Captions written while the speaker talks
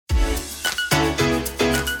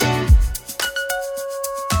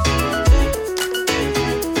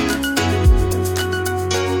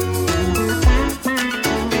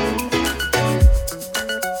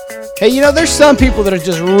Hey, there's some people that are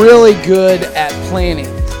just really good at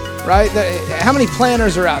planning, right? How many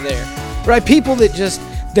planners are out there, right? People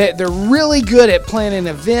that they're really good at planning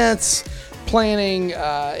events, planning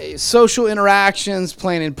social interactions,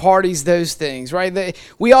 planning parties, those things, right?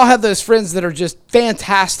 We all have those friends that are just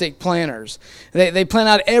fantastic planners. They plan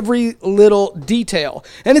out every little detail.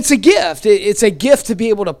 And it's a gift. It's a gift to be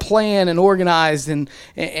able to plan and organize and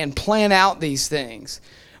plan out these things.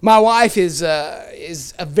 My wife is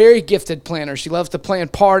a very gifted planner. She loves to plan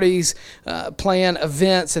parties, plan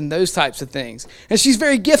events, and those types of things. And she's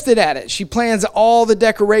very gifted at it. She plans all the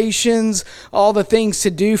decorations, all the things to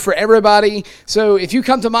do for everybody. So if you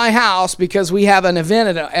come to my house because we have an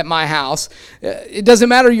event at my house, it doesn't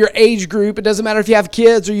matter your age group. It doesn't matter if you have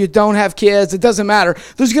kids or you don't have kids. It doesn't matter.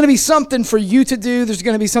 There's going to be something for you to do. There's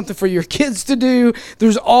going to be something for your kids to do.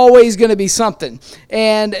 There's always going to be something.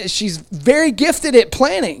 And she's very gifted at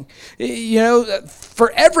planning. For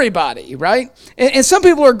everybody, right? And some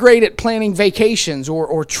people are great at planning vacations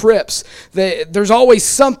or trips. There's always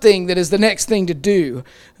something that is the next thing to do.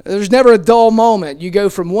 There's never a dull moment. You go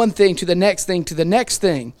from one thing to the next thing to the next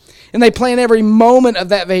thing. And they plan every moment of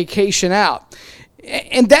that vacation out.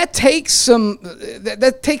 And that takes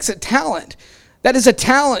a talent. That is a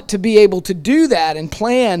talent to be able to do that and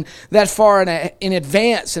plan that far in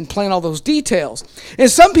advance and plan all those details. And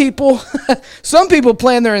some people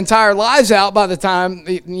plan their entire lives out by the time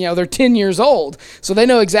they're 10 years old. So they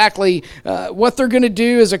know exactly what they're going to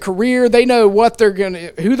do as a career. They know who they're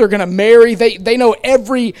going to marry. They know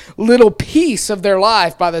every little piece of their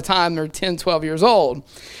life by the time they're 10, 12 years old.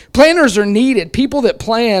 Planners are needed. People that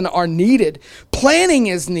plan are needed. Planning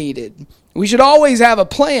is needed. We should always have a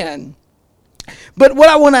plan. But what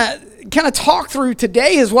I want to kind of talk through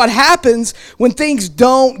today is what happens when things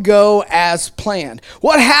don't go as planned.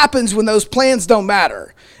 What happens when those plans don't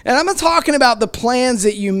matter? And I'm not talking about the plans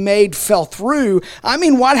that you made fell through. I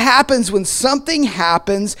mean, what happens when something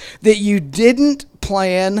happens that you didn't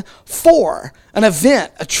plan for? An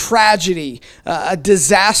event, a tragedy, a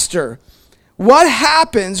disaster. What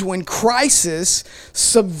happens when crisis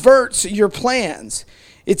subverts your plans?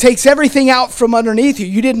 It takes everything out from underneath you.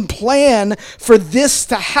 You didn't plan for this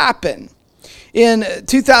to happen. In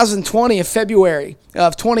 2020, in February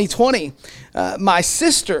of 2020, my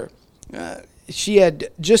sister, she had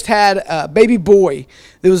just had a baby boy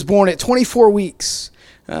that was born at 24 weeks.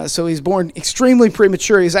 So he's born extremely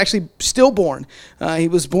premature. He's actually stillborn. He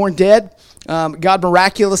was born dead. God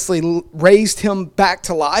miraculously raised him back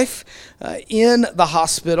to life in the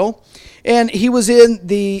hospital. And he was in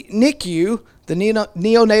the NICU, the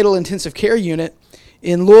neonatal intensive care unit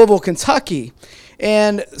in Louisville, Kentucky.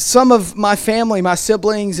 And some of my family, my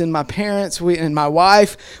siblings and my parents and my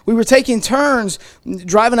wife, we were taking turns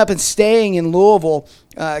driving up and staying in Louisville,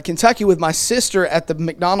 Kentucky with my sister at the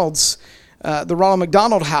the Ronald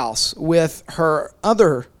McDonald House with her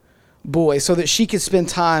other boy so that she could spend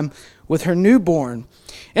time with her newborn.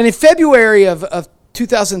 And in February of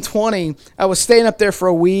 2020, I was staying up there for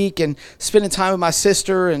a week and spending time with my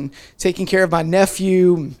sister and taking care of my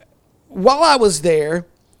nephew. While I was there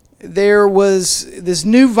was this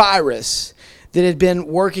new virus that had been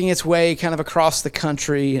working its way kind of across the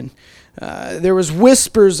country, and there was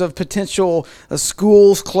whispers of potential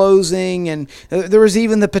schools closing, and there was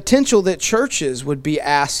even the potential that churches would be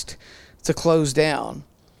asked to close down.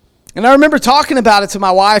 And I remember talking about it to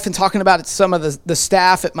my wife and talking about it to some of the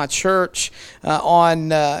staff at my church on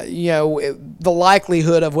the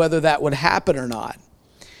likelihood of whether that would happen or not.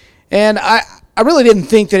 And I really didn't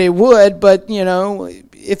think that it would, but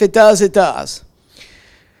if it does, it does.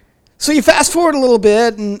 So you fast forward a little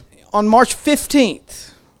bit, and on March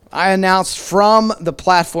 15th, I announced from the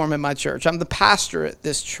platform in my church. I'm the pastor at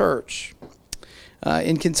this church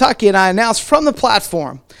in Kentucky, and I announced from the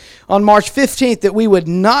platform on March 15th that we would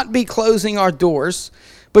not be closing our doors,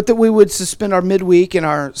 but that we would suspend our midweek and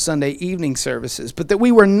our Sunday evening services, but that we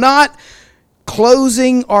were not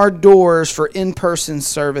closing our doors for in-person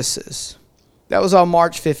services. That was on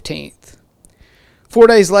March 15th. 4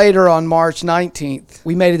 days later, on March 19th,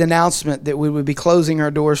 we made an announcement that we would be closing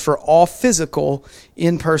our doors for all physical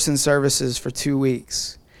in-person services for 2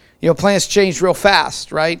 weeks. Plans changed real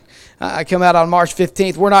fast, right? I come out on March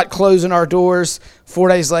 15th. We're not closing our doors. 4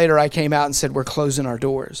 days later, I came out and said, we're closing our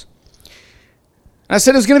doors. And I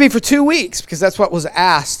said it was going to be for 2 weeks because that's what was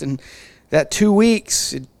asked. And that 2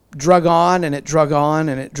 weeks, it drug on and it drug on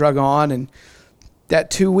and it drug on. And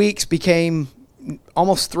that 2 weeks became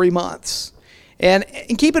almost 3 months. And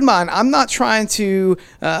keep in mind, I'm not trying to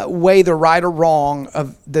weigh the right or wrong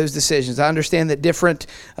of those decisions. I understand that different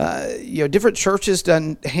churches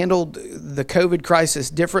handled the COVID crisis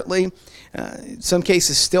differently. In some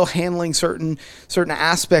cases, still handling certain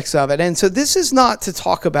aspects of it. And so this is not to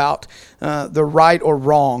talk about the right or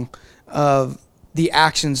wrong of the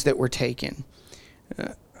actions that were taken.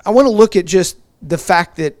 I want to look at just the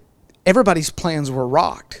fact that everybody's plans were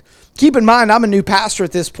rocked. Keep in mind, I'm a new pastor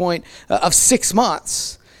at this point of 6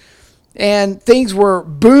 months, and things were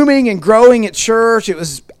booming and growing at church. It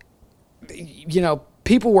was,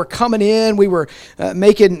 people were coming in. We were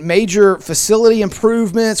making major facility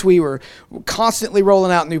improvements. We were constantly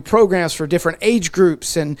rolling out new programs for different age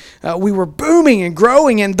groups, and we were booming and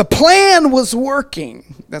growing, and the plan was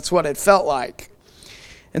working. That's what it felt like.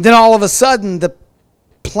 And then all of a sudden,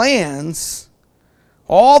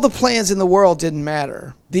 all the plans in the world didn't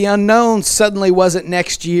matter. The unknown suddenly wasn't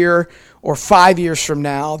next year or 5 years from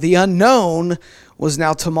now. The unknown was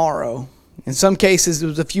now tomorrow. In some cases, it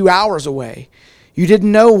was a few hours away. You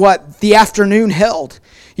didn't know what the afternoon held.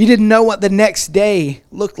 You didn't know what the next day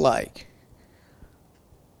looked like.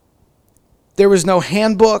 There was no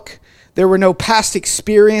handbook. There were no past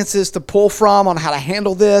experiences to pull from on how to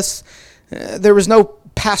handle this. There was no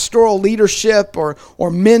pastoral leadership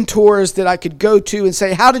or mentors that I could go to and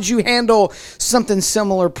say, how did you handle something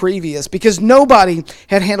similar previous? Because nobody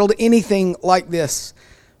had handled anything like this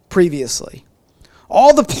previously.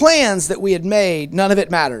 All the plans that we had made, none of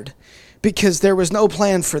it mattered because there was no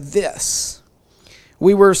plan for this.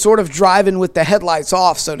 We were sort of driving with the headlights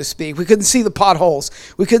off, so to speak. We couldn't see the potholes.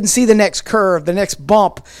 We couldn't see the next curve, the next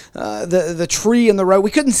bump, the tree in the road.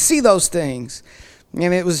 We couldn't see those things.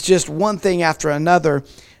 And it was just one thing after another.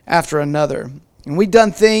 And we'd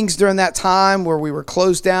done things during that time where we were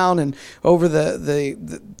closed down and over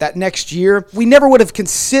that next year we never would have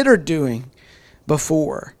considered doing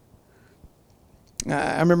before.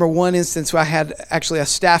 I remember one instance where I had actually a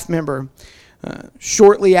staff member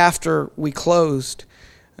shortly after we closed.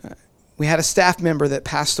 We had a staff member that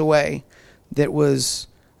passed away that was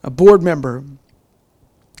a board member,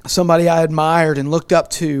 somebody I admired and looked up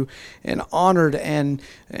to and honored and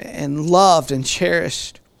loved and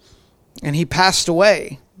cherished. And he passed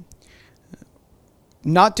away.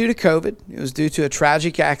 Not due to COVID. It was due to a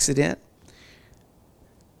tragic accident.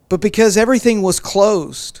 But because everything was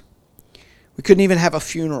closed, we couldn't even have a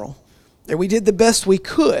funeral. And we did the best we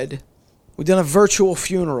could. We did a virtual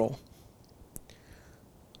funeral.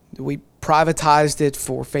 We privatized it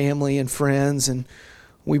for family and friends, and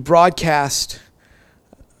we broadcast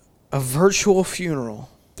a virtual funeral.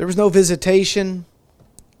 There was no visitation,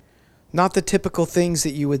 not the typical things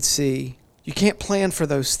that you would see. You can't plan for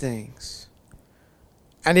those things.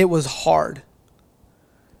 And it was hard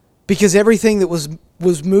because everything that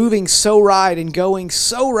was moving so right and going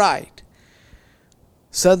so right,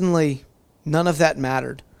 suddenly none of that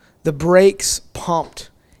mattered. The brakes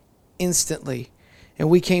pumped instantly, and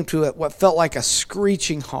we came to what felt like a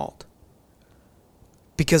screeching halt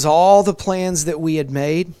because all the plans that we had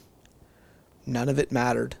made, none of it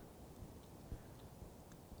mattered.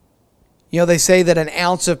 They say that an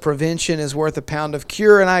ounce of prevention is worth a pound of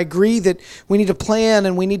cure, and I agree that we need to plan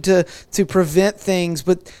and we need to prevent things,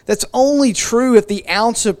 but that's only true if the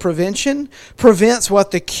ounce of prevention prevents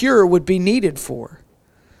what the cure would be needed for.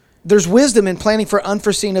 There's wisdom in planning for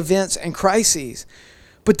unforeseen events and crises,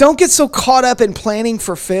 but don't get so caught up in planning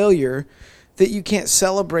for failure that you can't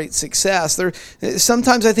celebrate success.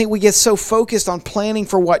 Sometimes I think we get so focused on planning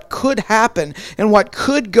for what could happen and what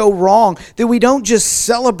could go wrong that we don't just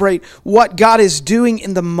celebrate what God is doing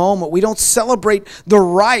in the moment. We don't celebrate the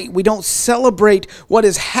right. We don't celebrate what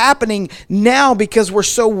is happening now because we're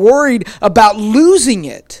so worried about losing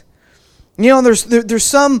it. There's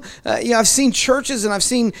some, I've seen churches and I've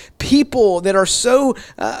seen people that are so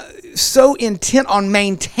intent on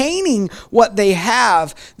maintaining what they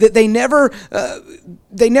have that they never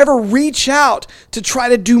reach out to try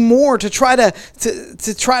to do more, to try to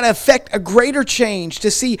affect a greater change, to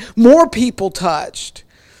see more people touched.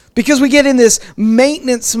 Because we get in this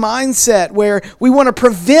maintenance mindset where we want to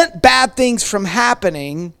prevent bad things from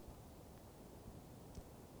happening.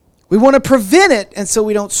 We want to prevent it, and so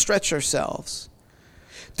we don't stretch ourselves.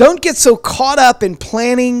 Don't get so caught up in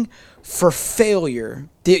planning for failure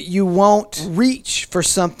that you won't reach for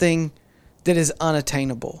something that is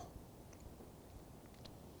unattainable.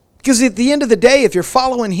 Because at the end of the day, if you're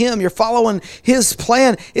following Him, you're following His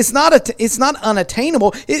plan, it's not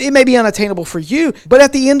unattainable. It may be unattainable for you, but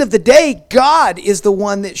at the end of the day, God is the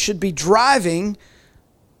one that should be driving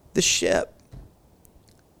the ship.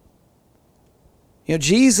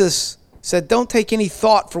 Jesus said, don't take any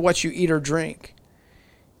thought for what you eat or drink.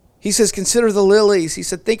 He says, consider the lilies. He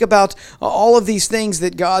said, think about all of these things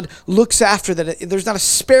that God looks after, that there's not a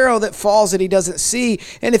sparrow that falls that he doesn't see.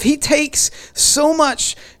 And if he takes so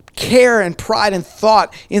much care and pride and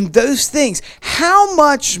thought in those things, how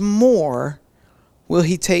much more will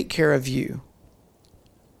he take care of you?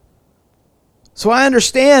 So I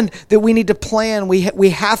understand that we need to plan. We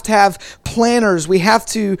have to have planners. We have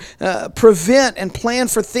to prevent and plan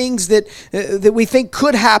for things that we think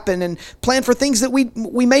could happen, and plan for things that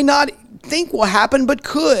we may not think will happen but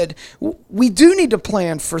could. We do need to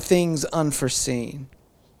plan for things unforeseen.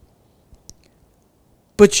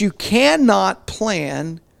 But you cannot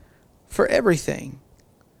plan for everything.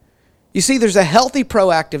 You see, there's a healthy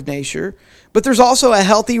proactive nature, but there's also a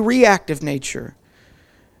healthy reactive nature.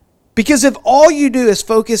 Because if all you do is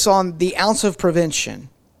focus on the ounce of prevention,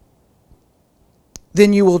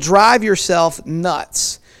 then you will drive yourself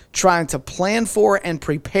nuts trying to plan for and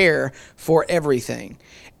prepare for everything.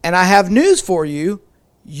 And I have news for you,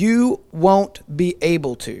 you won't be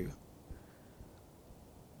able to.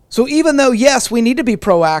 So even though, yes, we need to be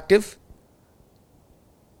proactive,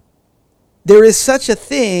 there is such a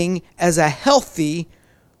thing as a healthy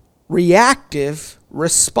reactive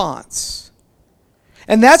response.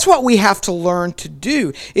 And that's what we have to learn to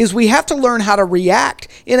do, is we have to learn how to react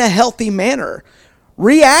in a healthy manner.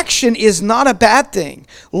 Reaction is not a bad thing.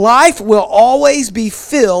 Life will always be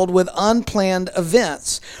filled with unplanned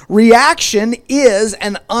events. Reaction is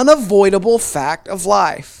an unavoidable fact of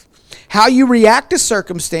life. How you react to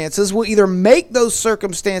circumstances will either make those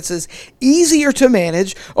circumstances easier to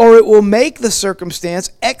manage, or it will make the circumstance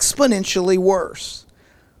exponentially worse.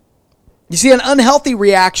 You see, an unhealthy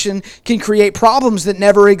reaction can create problems that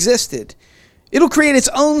never existed. It'll create its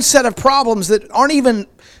own set of problems that aren't even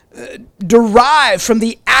derived from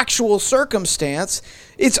the actual circumstance.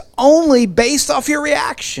 It's only based off your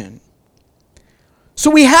reaction. So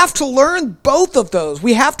we have to learn both of those.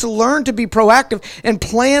 We have to learn to be proactive and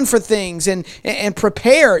plan for things and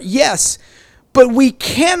prepare, yes, but we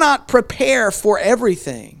cannot prepare for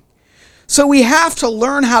everything. So we have to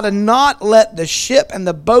learn how to not let the ship and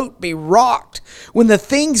the boat be rocked when the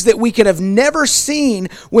things that we could have never seen,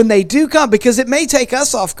 when they do come, because it may take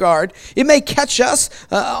us off guard. It may catch us,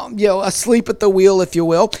 asleep at the wheel, if you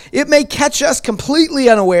will. It may catch us completely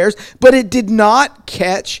unawares, but it did not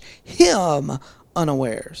catch him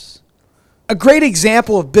unawares. A great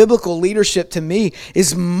example of biblical leadership to me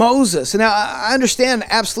is Moses. Now, I understand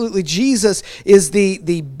absolutely Jesus is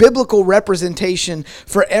the biblical representation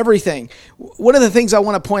for everything. One of the things I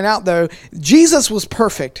want to point out, though, Jesus was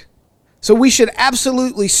perfect. So we should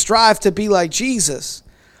absolutely strive to be like Jesus.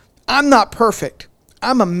 I'm not perfect.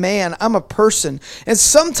 I'm a man. I'm a person. And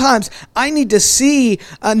sometimes I need to see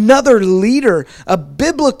another leader, a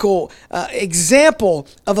biblical example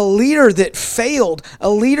of a leader that failed, a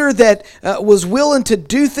leader that was willing to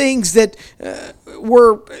do things that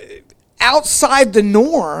were outside the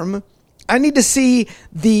norm. I need to see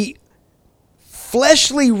the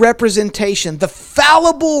fleshly representation, the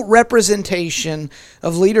fallible representation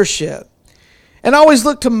of leadership. And I always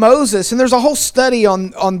look to Moses, and there's a whole study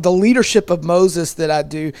on the leadership of Moses that I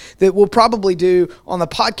do, that we'll probably do on the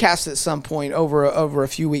podcast at some point over a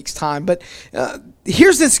few weeks' time. But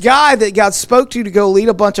here's this guy that God spoke to go lead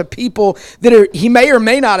a bunch of people that he may or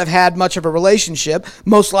may not have had much of a relationship.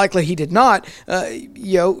 Most likely he did not.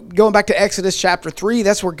 Going back to Exodus chapter 3,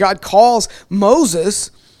 that's where God calls Moses.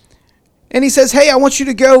 And he says, hey, I want you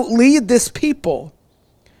to go lead this people.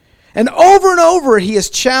 And over he is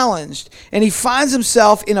challenged, and he finds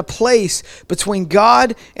himself in a place between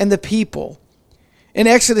God and the people. In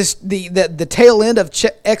Exodus, the tail end of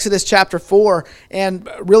Exodus chapter 4, and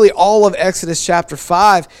really all of Exodus chapter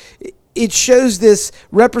 5, it shows this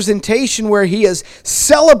representation where he is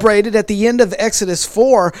celebrated at the end of Exodus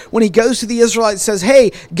 4 when he goes to the Israelites and says,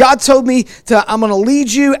 hey, God told me I'm going to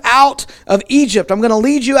lead you out of Egypt. I'm going to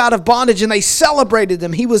lead you out of bondage. And they celebrated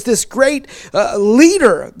him. He was this great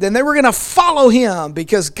leader. Then they were going to follow him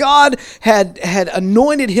because God had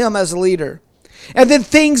anointed him as a leader. And then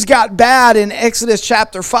things got bad in Exodus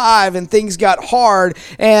chapter 5, and things got hard,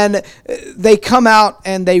 and they come out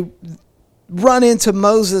and they run into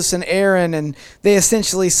Moses and Aaron, and they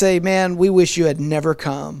essentially say, man, we wish you had never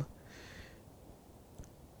come.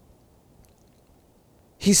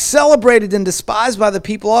 He's celebrated and despised by the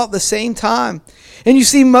people all at the same time. And you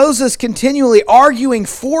see Moses continually arguing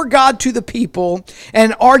for God to the people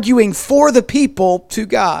and arguing for the people to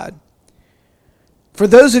God. For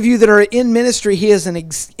those of you that are in ministry, he is an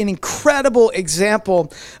incredible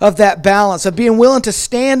example of that balance, of being willing to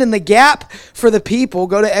stand in the gap for the people.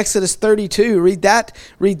 Go to Exodus 32, read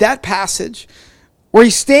that passage, where he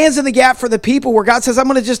stands in the gap for the people, where God says, I'm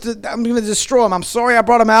going to destroy them. I'm sorry I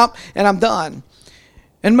brought them out, and I'm done.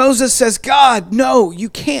 And Moses says, God, no, you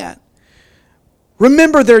can't.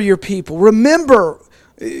 Remember they're your people. Remember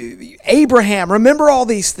Abraham. Remember all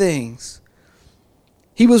these things.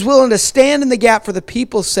 He was willing to stand in the gap for the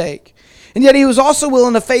people's sake. And yet he was also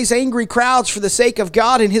willing to face angry crowds for the sake of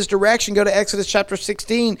God in his direction. Go to Exodus chapter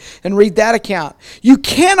 16 and read that account. You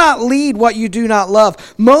cannot lead what you do not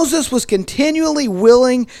love. Moses was continually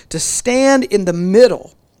willing to stand in the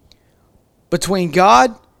middle between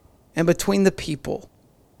God and between the people.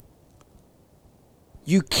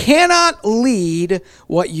 You cannot lead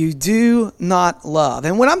what you do not love.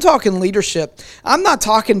 And when I'm talking leadership, I'm not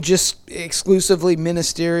talking just exclusively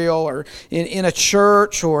ministerial or in a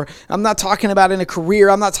church, or I'm not talking about in a career.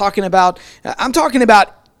 I'm talking about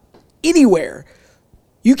anywhere.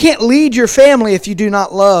 You can't lead your family if you do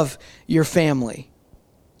not love your family.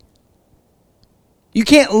 You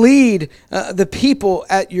can't lead the people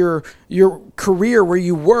at your career where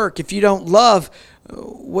you work if you don't love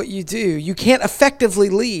what you do. You can't effectively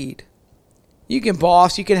lead. You can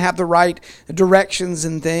boss, you can have the right directions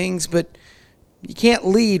and things, but you can't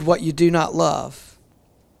lead what you do not love.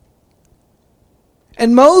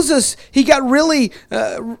 And Moses, he got really,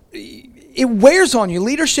 it wears on you.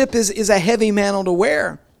 Leadership is a heavy mantle to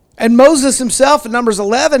wear. And Moses himself in Numbers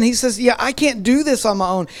 11, he says, yeah, I can't do this on my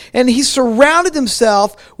own. And he surrounded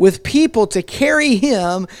himself with people to carry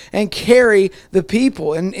him and carry the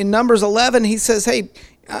people. And in Numbers 11, he says, hey,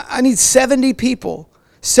 I need 70 people,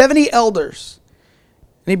 70 elders.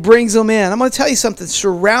 And he brings them in. I'm going to tell you something.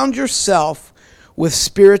 Surround yourself with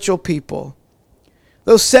spiritual people.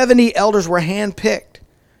 Those 70 elders were handpicked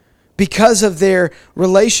because of their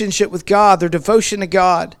relationship with God, their devotion to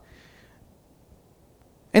God.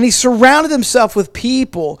 And he surrounded himself with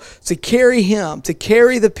people to carry him, to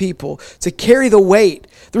carry the people, to carry the weight.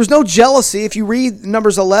 There was no jealousy. If you read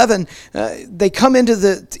Numbers 11, they come into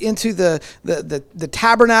the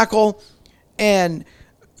tabernacle, and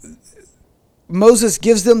Moses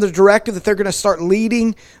gives them the directive that they're going to start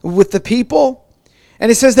leading with the people. And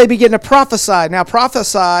it says they begin to prophesy. Now,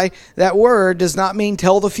 prophesy, that word does not mean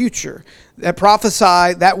tell the future. That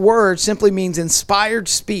prophesy, that word simply means inspired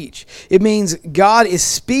speech. It means God is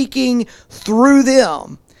speaking through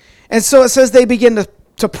them. And so it says they begin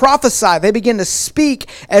to prophesy. They begin to speak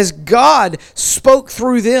as God spoke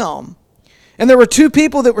through them. And there were two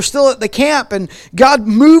people that were still at the camp, and God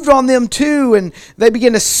moved on them too, and they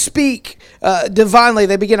began to speak divinely.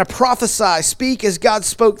 They began to prophesy, speak as God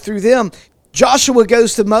spoke through them. Joshua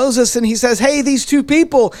goes to Moses and he says, hey, these two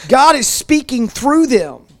people, God is speaking through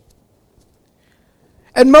them.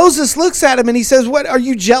 And Moses looks at him and he says, what, are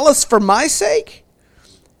you jealous for my sake?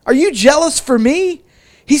 Are you jealous for me?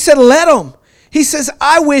 He said, let them. He says,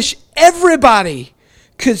 I wish everybody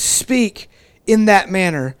could speak in that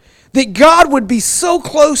manner. That God would be so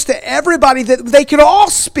close to everybody that they could all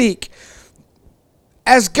speak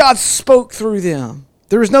as God spoke through them.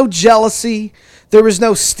 There was no jealousy. There was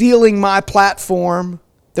no stealing my platform.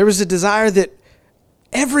 There was a desire that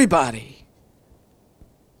everybody,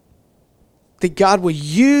 that God would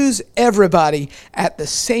use everybody at the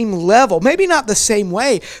same level. Maybe not the same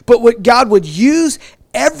way, but what God would use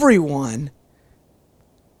everyone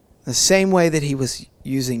the same way that he was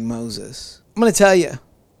using Moses. I'm going to tell you,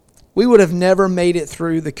 we would have never made it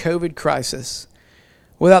through the COVID crisis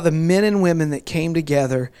without the men and women that came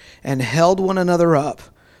together and held one another up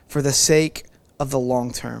for the sake of the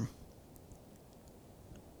long term.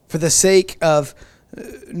 For the sake of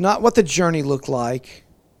not what the journey looked like,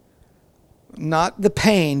 not the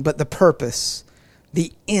pain, but the purpose,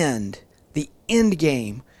 the end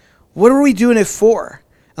game. What are we doing it for?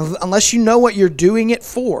 Unless you know what you're doing it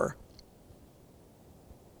for,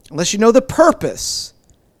 unless you know the purpose,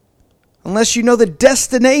 unless you know the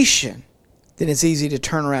destination, then it's easy to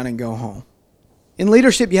turn around and go home. In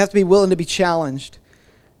leadership, you have to be willing to be challenged.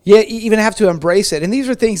 You even have to embrace it. And these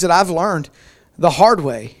are things that I've learned the hard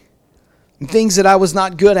way, and things that I was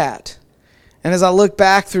not good at. And as I look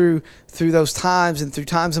back through those times and through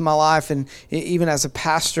times in my life, and even as a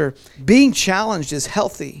pastor, being challenged is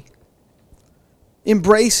healthy.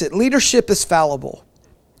 Embrace it. Leadership is fallible.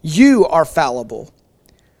 You are fallible.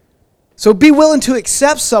 So be willing to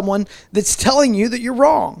accept someone that's telling you that you're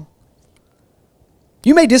wrong.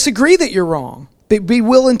 You may disagree that you're wrong, but be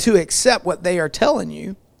willing to accept what they are telling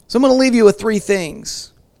you. So I'm going to leave you with 3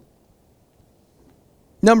 things.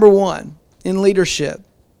 Number 1, in leadership,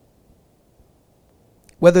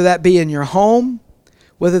 whether that be in your home,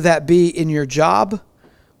 whether that be in your job,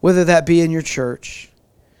 whether that be in your church.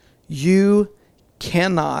 You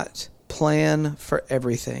cannot plan for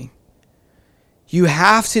everything. You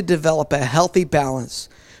have to develop a healthy balance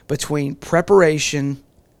between preparation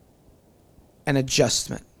and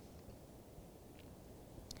adjustment.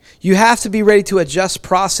 You have to be ready to adjust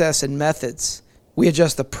process and methods. We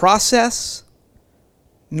adjust the process,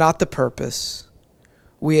 not the purpose.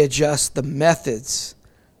 We adjust the methods,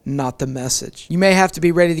 not the message. You may have to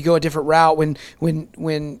be ready to go a different route.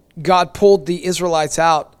 When God pulled the Israelites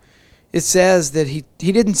out, it says that he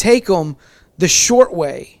didn't take them the short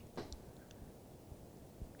way.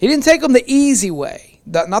 He didn't take them the easy way,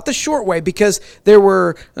 not the short way, because there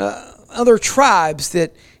were other tribes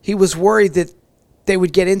that he was worried that they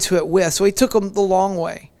would get into it with. So he took them the long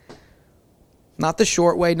way. Not the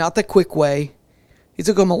short way, not the quick way. He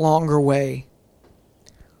took them a longer way.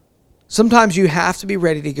 Sometimes you have to be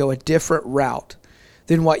ready to go a different route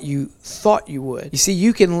than what you thought you would. You see,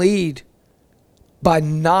 you can lead by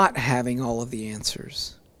not having all of the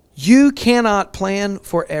answers. You cannot plan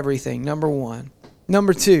for everything, number one.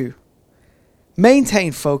 Number two,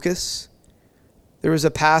 maintain focus. There was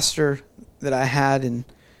a pastor that I had in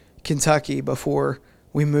Kentucky before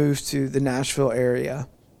we moved to the Nashville area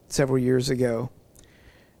several years ago.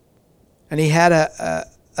 And he had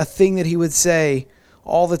a thing that he would say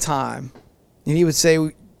all the time. And he would say,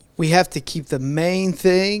 we have to keep the main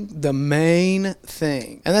thing, the main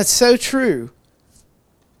thing. And that's so true.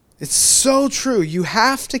 It's so true. You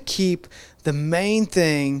have to keep the main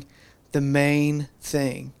thing, the main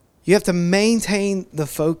thing. You have to maintain the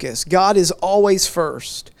focus. God is always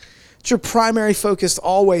first. It's your primary focus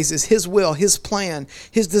always is His will, His plan,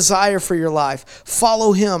 His desire for your life.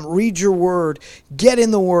 Follow Him. Read your Word. Get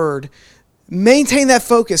in the Word. Maintain that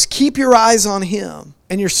focus. Keep your eyes on Him.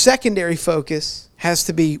 And your secondary focus has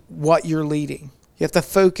to be what you're leading. You have to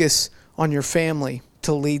focus on your family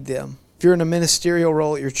to lead them. If you're in a ministerial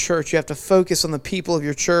role at your church, you have to focus on the people of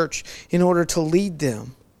your church in order to lead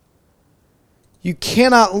them. You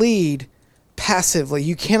cannot lead passively.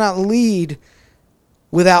 You cannot lead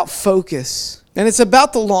without focus. And it's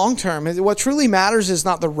about the long term. What truly matters is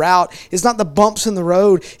not the route. It's not the bumps in the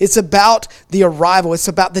road. It's about the arrival. It's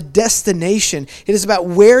about the destination. It is about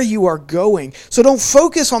where you are going. So don't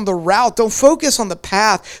focus on the route. Don't focus on the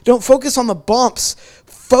path. Don't focus on the bumps.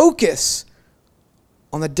 Focus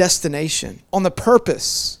on the destination, on the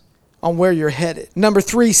purpose, on where you're headed. Number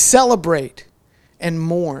three, celebrate and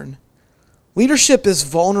mourn. Leadership is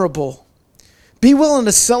vulnerable. Be willing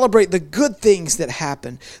to celebrate the good things that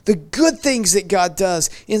happen, the good things that God does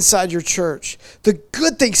inside your church, the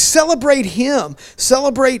good things. Celebrate Him.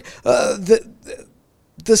 Celebrate the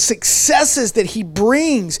successes that He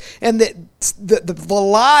brings and the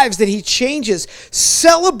lives that He changes.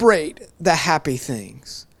 Celebrate the happy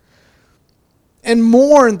things. And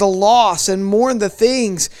mourn the loss and mourn the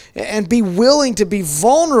things and be willing to be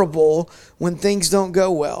vulnerable when things don't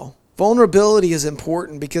go well. Vulnerability is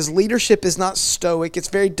important because leadership is not stoic. It's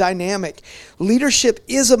very dynamic. Leadership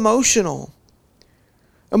is emotional.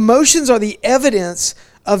 Emotions are the evidence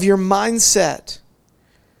of your mindset.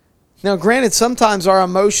 Now, granted, sometimes our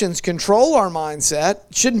emotions control our mindset.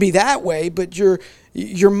 It shouldn't be that way, but your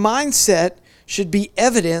mindset should be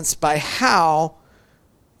evidenced by how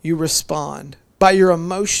you respond, by your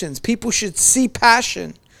emotions. People should see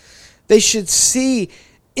passion. They should see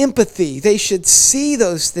empathy. They should see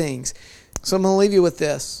those things. So I'm going to leave you with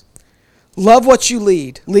this. Love what you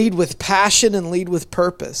lead. Lead with passion and lead with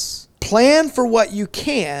purpose. Plan for what you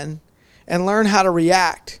can and learn how to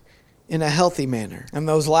react in a healthy manner. And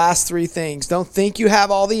those last three things, don't think you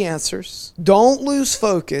have all the answers. Don't lose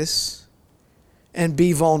focus and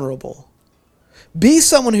be vulnerable. Be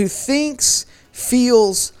someone who thinks,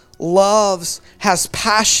 feels, loves, has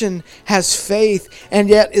passion, has faith, and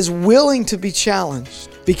yet is willing to be challenged.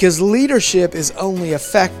 Because leadership is only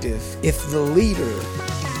effective if the leader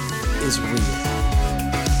is real.